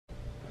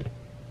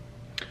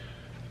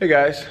Hey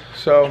guys,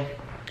 so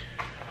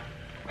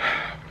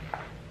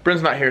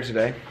Bryn's not here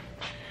today.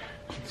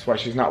 That's why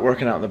she's not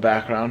working out in the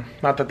background.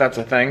 Not that that's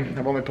a thing.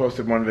 I've only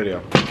posted one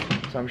video,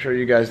 so I'm sure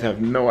you guys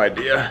have no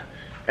idea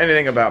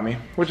anything about me,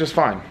 which is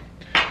fine.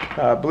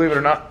 Believe it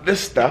or not, this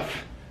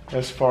stuff,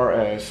 as far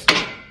as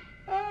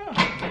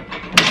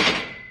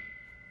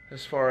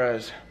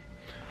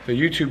the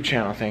YouTube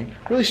channel thing,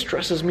 really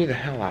stresses me the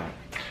hell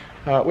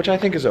out, which I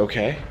think is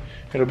okay.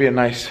 It'll be a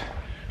nice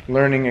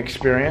learning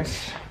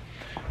experience.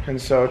 And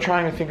so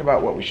trying to think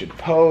about what we should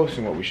post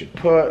and what we should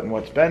put and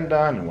what's been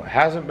done and what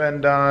hasn't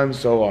been done,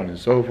 so on and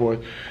so forth.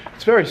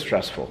 It's very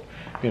stressful.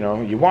 You know,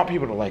 you want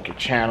people to like your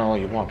channel,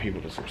 you want people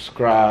to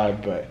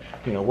subscribe, but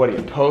you know, what do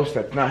you post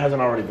that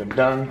hasn't already been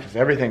done? Because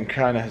everything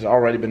kind of has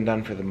already been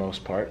done for the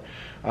most part.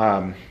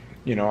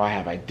 You know, I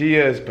have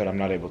ideas, but I'm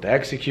not able to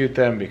execute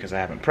them because I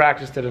haven't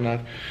practiced it enough.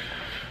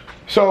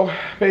 So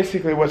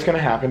basically what's gonna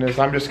happen is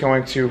I'm just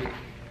going to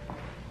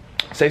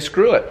say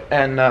screw it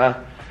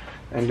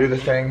and do the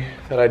thing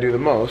that I do the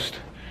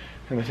most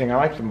and the thing I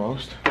like the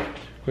most,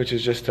 which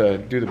is just to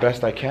do the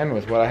best I can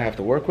with what I have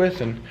to work with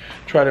and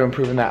try to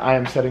improve in that. I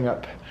am setting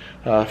up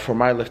for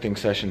my lifting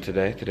session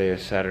today. Today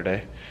is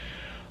Saturday.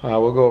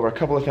 We'll go over a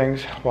couple of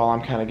things while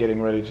I'm kind of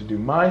getting ready to do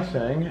my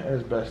thing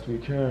as best we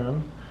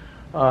can.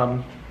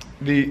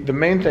 The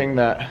main thing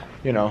that,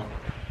 you know,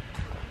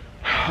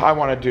 I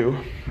want to do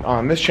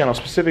on this channel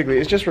specifically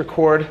is just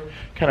record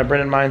kind of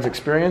Bryn and mine's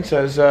experience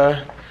as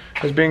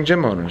being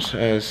gym owners,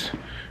 as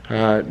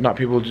not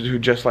people who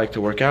just like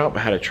to work out, but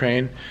how to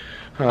train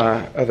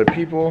other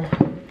people.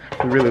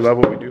 We really love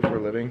what we do for a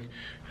living.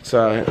 It's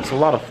a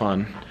lot of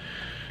fun.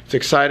 It's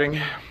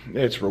exciting.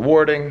 It's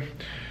rewarding.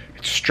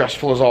 It's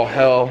stressful as all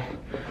hell.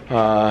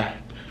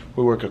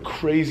 We work a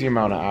crazy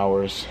amount of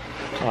hours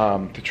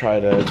to try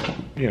to,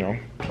 you know,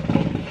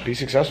 be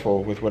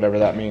successful with whatever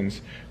that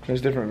means.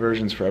 There's different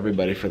versions for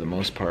everybody for the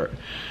most part.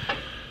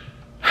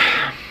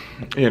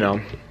 You know,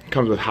 it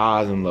comes with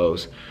highs and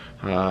lows.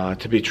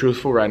 To be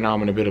truthful, right now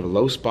I'm in a bit of a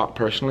low spot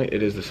personally.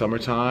 It is the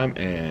summertime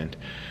and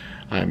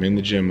I'm in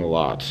the gym a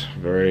lot.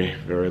 Very,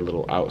 very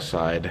little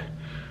outside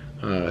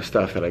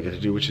stuff that I get to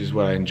do, which is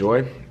what I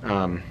enjoy.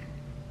 And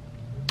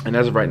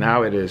as of right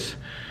now, it is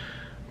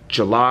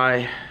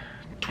July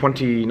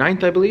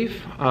 29th, I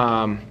believe.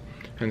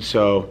 And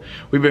so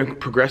we've been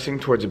progressing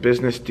towards a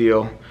business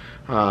deal,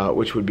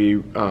 which would be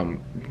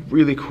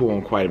really cool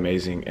and quite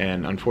amazing.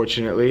 And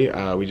unfortunately,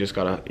 we just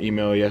got an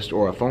email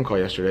or a phone call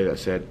yesterday that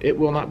said it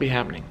will not be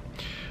happening.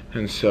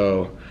 And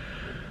so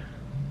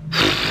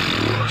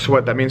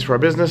what that means for our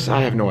business,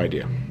 I have no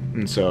idea.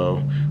 And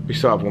so we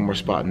still have one more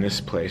spot in this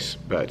place,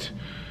 but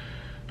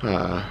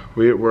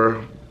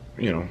we're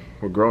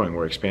growing,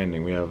 we're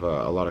expanding. We have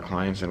a lot of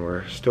clients and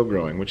we're still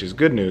growing, which is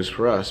good news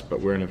for us,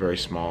 but we're in a very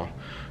small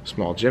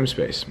gym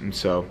space. And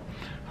so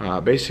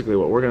basically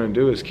what we're gonna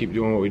do is keep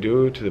doing what we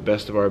do to the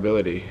best of our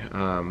ability,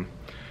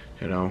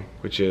 you know,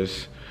 which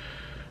is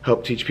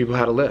help teach people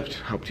how to lift,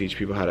 help teach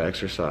people how to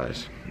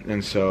exercise.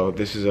 And so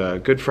this is a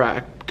good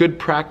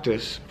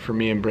practice for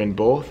me and Bryn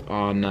both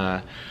on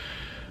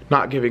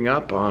not giving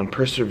up, on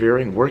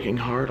persevering, working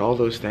hard, all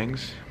those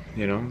things.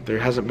 You know, there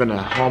hasn't been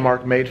a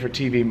Hallmark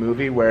made-for-TV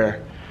movie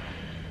where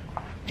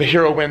the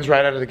hero wins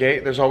right out of the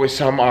gate. There's always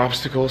some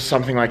obstacle,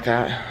 something like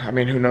that. I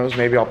mean, who knows?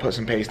 Maybe I'll put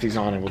some pasties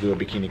on and we'll do a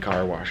bikini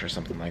car wash or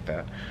something like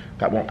that.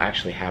 That won't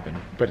actually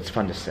happen, but it's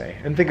fun to say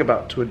and think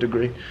about to a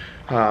degree.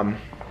 I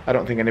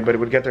don't think anybody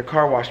would get their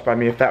car washed by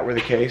me if that were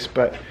the case,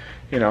 but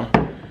you know,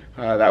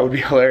 that would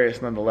be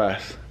hilarious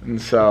nonetheless. And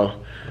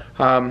so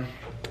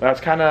that's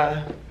kind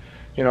of,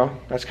 you know,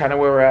 that's kind of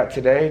where we're at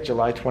today,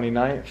 July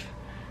 29th.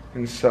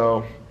 And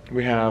so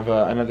we have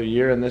another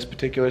year in this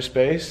particular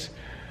space.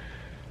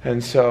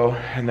 And so,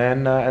 and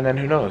then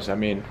who knows? I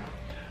mean,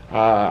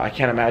 I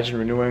can't imagine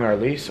renewing our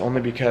lease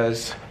only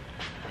because,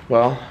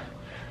 well,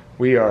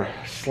 we are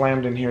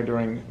slammed in here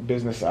during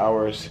business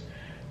hours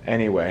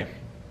anyway.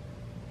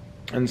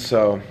 And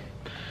so,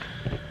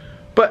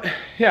 but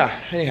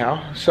yeah,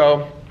 anyhow,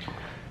 so,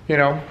 you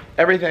know,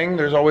 everything,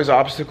 there's always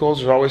obstacles,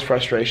 there's always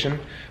frustration.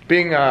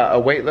 Being a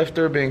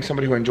weightlifter, being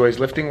somebody who enjoys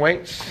lifting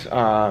weights,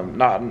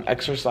 not an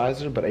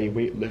exerciser, but a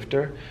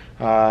weightlifter,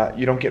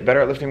 you don't get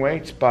better at lifting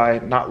weights by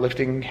not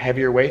lifting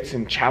heavier weights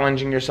and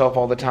challenging yourself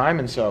all the time.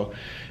 And so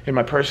in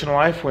my personal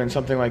life, when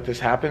something like this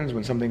happens,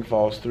 when something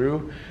falls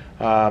through,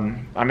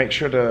 I make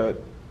sure to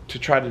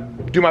try to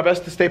do my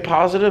best to stay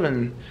positive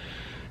and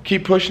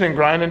keep pushing and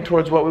grinding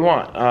towards what we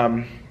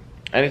want.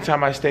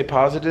 Anytime I stay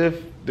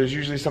positive, there's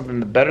usually something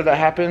better that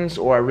happens,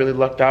 or I really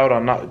lucked out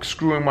on not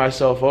screwing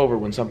myself over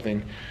when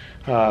something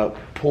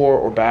poor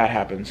or bad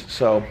happens.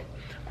 So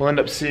we'll end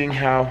up seeing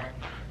how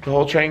the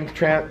whole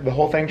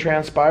thing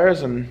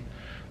transpires, and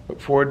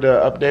look forward to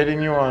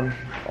updating you on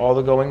all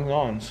the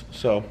goings-ons.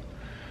 So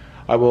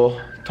I will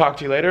talk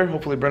to you later.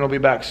 Hopefully Bryn will be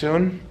back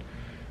soon.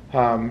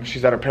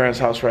 She's at her parents'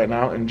 house right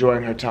now,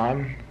 enjoying her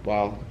time,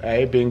 while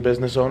being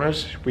business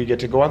owners, we get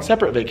to go on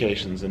separate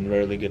vacations and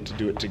rarely get to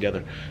do it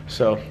together.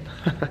 So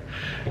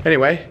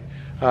anyway,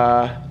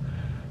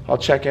 I'll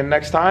check in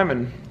next time,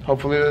 and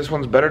hopefully this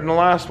one's better than the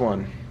last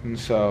one. And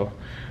so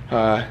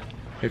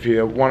if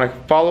you want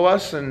to follow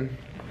us and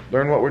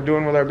learn what we're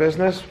doing with our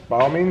business,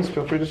 by all means,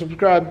 feel free to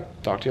subscribe.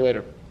 Talk to you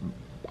later.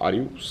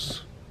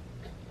 Adios.